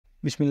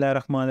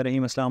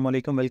बिस्मिल्लाहिर्रहमानिर्रहीम, अस्सलाम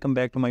वालेकुम, welcome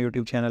back to my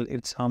YouTube channel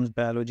इर्तिसाम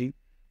biology.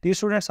 तो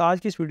स्टूडेंट्स, आज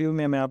की इस वीडियो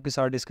में मैं आपके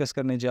साथ डिस्कस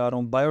करने जा रहा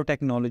हूँ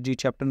बायोटेक्नोलॉजी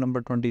चैप्टर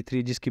नंबर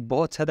 23, जिसकी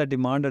बहुत ज़्यादा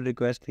डिमांड और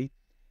रिक्वेस्ट थी।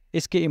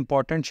 इसके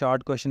important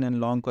short question and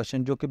long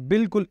question जो कि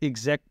बिल्कुल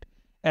एग्जैक्ट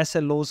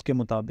SLOs के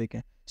मुताबिक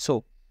हैं।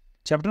 सो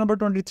chapter number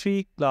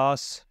 23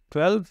 class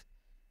 12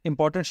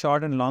 important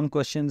short and long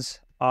question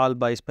all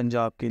बाइस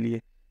पंजाब के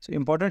लिए। सो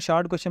इंपॉर्टेंट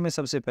शॉर्ट क्वेश्चन में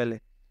सबसे पहले,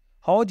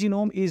 how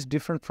genome is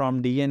different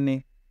from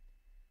DNA।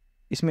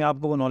 इसमें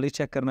आपको वो नॉलेज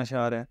चेक करना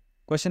चाह रहा है।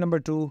 Question number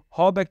 2,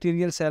 how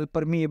bacterial cell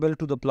permeable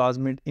to the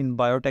plasmid in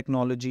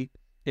biotechnology,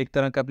 एक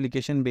तरह का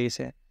एप्लीकेशन बेस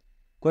है।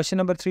 Question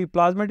number 3,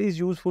 plasmid is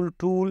useful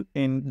tool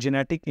in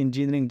genetic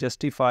engineering,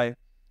 justify,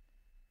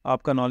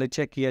 आपका नॉलेज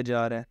चेक किया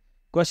जा रहा है।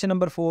 Question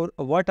number 4,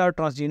 what are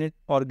transgenic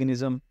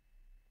organism,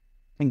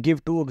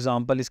 give 2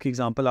 example, इसकी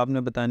एग्जाम्पल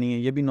आपने बतानी है,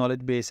 ये भी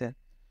नॉलेज बेस है।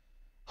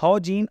 How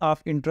gene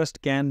of interest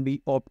can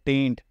be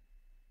obtained,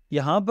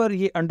 यहाँ पर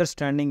ये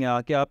अंडरस्टैंडिंग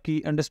है कि आपकी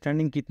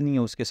अंडरस्टैंडिंग कितनी है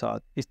उसके साथ,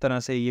 इस तरह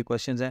से ये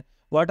क्वेश्चंस हैं।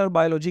 What are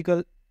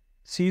biological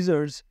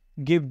seizures,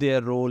 give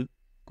their role.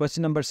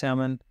 Question number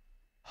 7,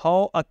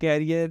 how a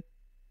career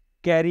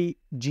carry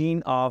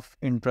gene of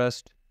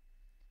interest.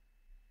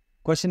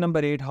 Question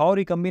number 8, how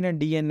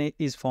recombinant DNA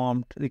is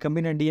formed,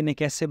 recombinant DNA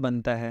कैसे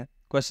बनता है।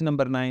 Question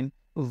number 9,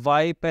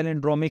 Y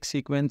palindromic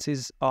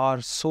sequences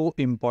are so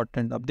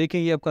important. अब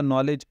देखिए, ये आपका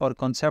knowledge और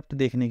concept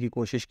देखने की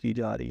कोशिश की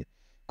जा रही है।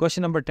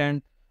 Question number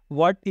 10,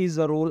 what is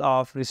the role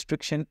of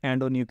restriction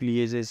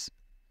endonucleases।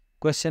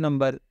 Question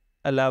number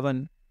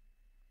 11,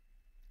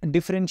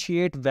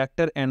 differentiate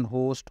vector and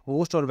host,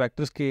 host और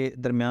वेक्टर्स के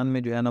दरमियान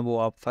में जो है ना वो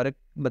आप फ़र्क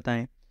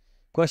बताएं।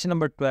 Question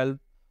number 12,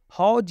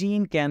 how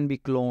gene can be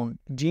clone,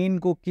 gene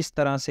को किस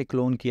तरह से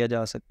क्लोन किया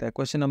जा सकता है।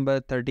 Question number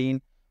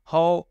 13,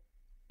 how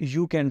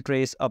you can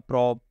trace a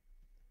probe.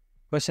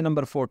 Question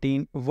number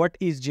 14, what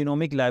is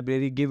genomic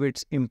library, give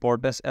its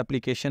importance,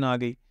 application आ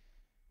गई।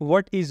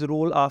 What is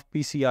role of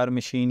PCR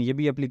machine, ये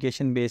भी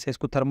एप्लीकेशन बेस है,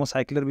 इसको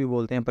थर्मोसाइक्लर भी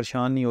बोलते हैं,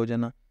 परेशान नहीं हो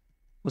जाना।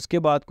 उसके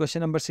बाद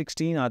क्वेश्चन नंबर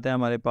 16 आता है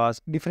हमारे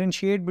पास,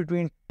 differentiate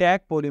between tag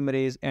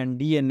polymerase and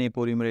DNA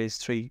polymerase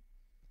 3।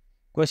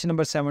 Question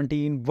number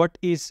 17, what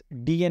is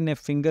DNA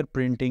finger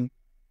printing.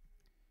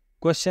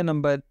 Question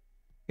number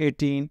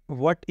 18,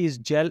 what is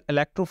gel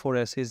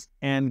electrophoresis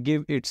and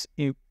give its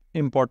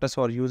importance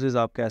और यूजेस,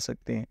 आप कह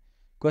सकते हैं।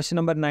 Question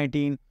number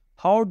 19,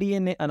 how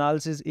DNA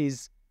analysis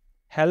is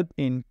help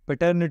in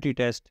paternity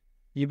test,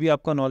 ये भी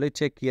आपका knowledge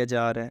check किया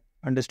जा रहा है,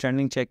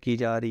 अंडरस्टैंडिंग चेक की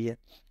जा रही है।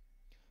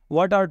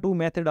 What are 2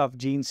 method of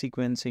gene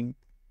sequencing.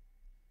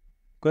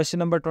 Question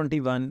number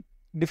 21,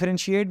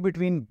 differentiate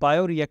between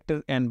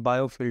bioreactor and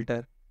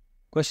biofilter.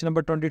 Question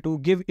number 22,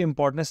 give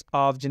importance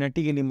of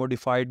genetically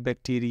modified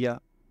bacteria.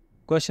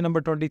 Question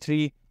number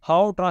 23,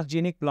 how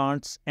transgenic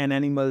plants and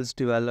animals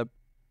develop.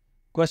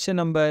 Question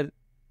number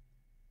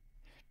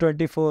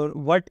 24,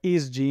 what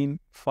is gene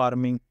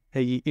farming,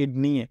 है ये end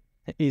नहीं है,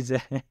 is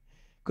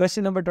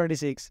question number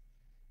 26,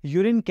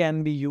 urine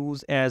can be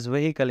used as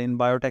vehicle in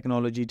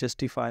biotechnology,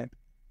 justify।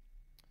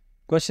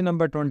 question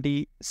number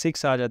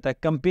 26 आ जाता है,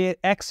 compare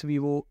ex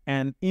vivo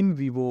and in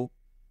vivo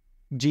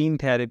gene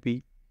therapy।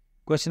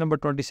 question number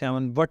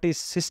 27, what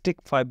is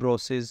cystic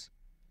fibrosis।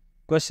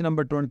 question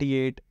number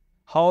 28,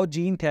 how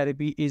gene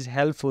therapy is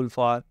helpful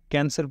for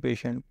cancer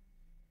patient।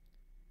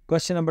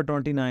 question number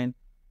 29,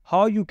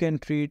 how you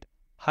can treat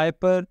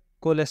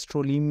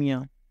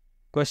hypercholesterolemia।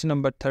 question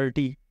number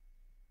 30,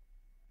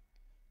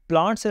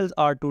 plant cells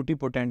are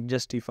totipotent,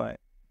 justify.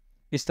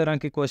 इस तरह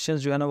के questions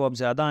जो है ना वो अब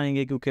ज़्यादा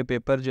आएंगे, क्योंकि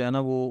पेपर जो है ना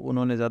वो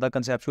उन्होंने ज़्यादा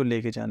कंसेप्चुअल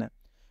लेके जाना है।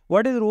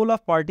 What is role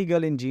of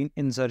particle in gene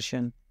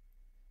insertion.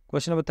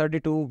 Question number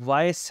 32,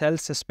 Y cell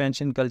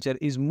suspension culture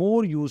is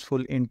more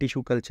useful in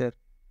tissue culture.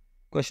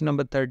 Question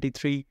number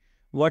 33,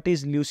 what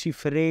is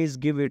ल्यूसीफरेज,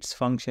 give its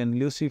function.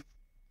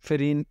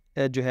 ल्यूसीफेरिन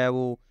जो है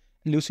वो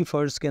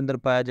ल्यूसीफर्स के अंदर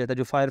पाया जाता है,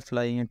 जो फायर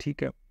फ्लाई हैं,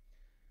 ठीक है।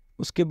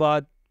 उसके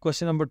बाद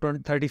क्वेश्चन नंबर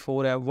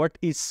 34 है, what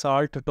is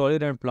salt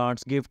tolerant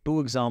plants, give 2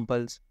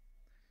 examples.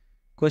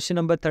 Question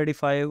number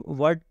 35,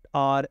 what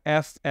are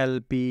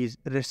FLPs,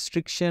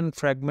 restriction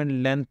fragment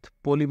length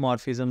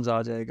पॉलीमॉर्फिज्म्स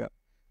आ जाएगा।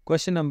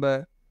 Question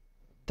number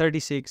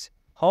 36,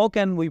 how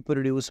can we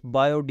produce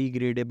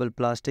biodegradable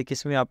plastic,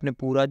 इसमें आपने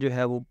पूरा जो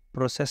है वो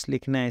प्रोसेस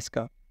लिखना है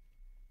इसका।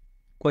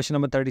 क्वेश्चन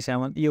नंबर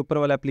 37, ये ऊपर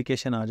वाला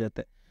एप्लीकेशन आ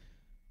जाता है।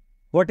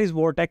 What is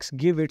vortex,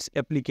 give its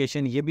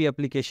application, ये भी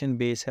एप्लीकेशन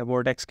बेस है,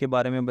 वोर्टेक्स के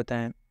बारे में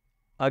बताएं।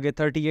 आगे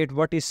 38,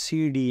 what is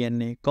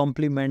cDNA,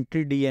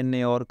 complementary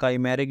DNA और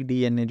काइमेरिक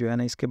DNA जो है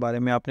ना, इसके बारे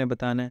में आपने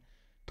बताना है।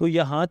 तो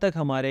यहाँ तक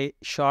हमारे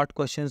शॉर्ट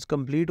क्वेश्चंस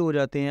कंप्लीट हो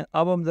जाते हैं।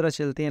 अब हम ज़रा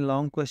चलते हैं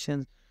लॉन्ग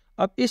क्वेश्चंस।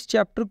 अब इस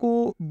चैप्टर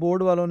को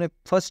बोर्ड वालों ने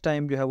फर्स्ट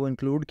टाइम जो है वो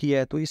इंक्लूड किया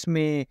है, तो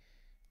इसमें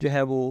जो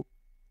है वो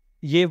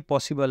ये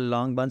पॉसिबल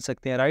लॉन्ग बन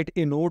सकते हैं। Right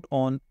A note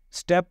on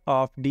step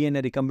of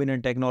DNA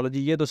recombinant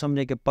technology, ये तो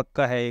समझे कि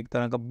पक्का है, एक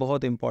तरह का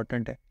बहुत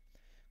इंपॉर्टेंट है।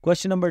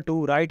 Question number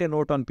 2, right A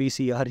note on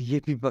PCR,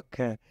 ये भी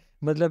पक्का है,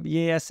 मतलब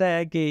ये ऐसा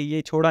है कि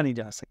ये छोड़ा नहीं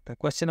जा सकता।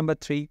 Question number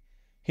 3,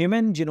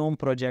 human genome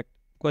project.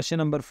 Question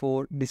number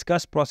 4,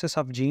 discuss process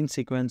of gene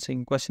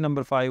sequencing. Question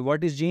number 5,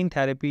 what is gene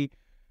therapy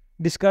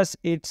Discuss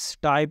its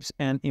types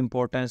and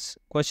importance.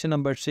 Question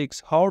number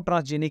 6. How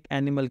transgenic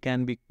animal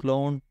can be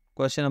cloned?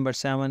 Question number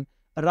 7.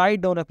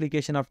 Write down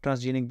application of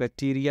transgenic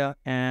bacteria,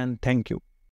 and thank you.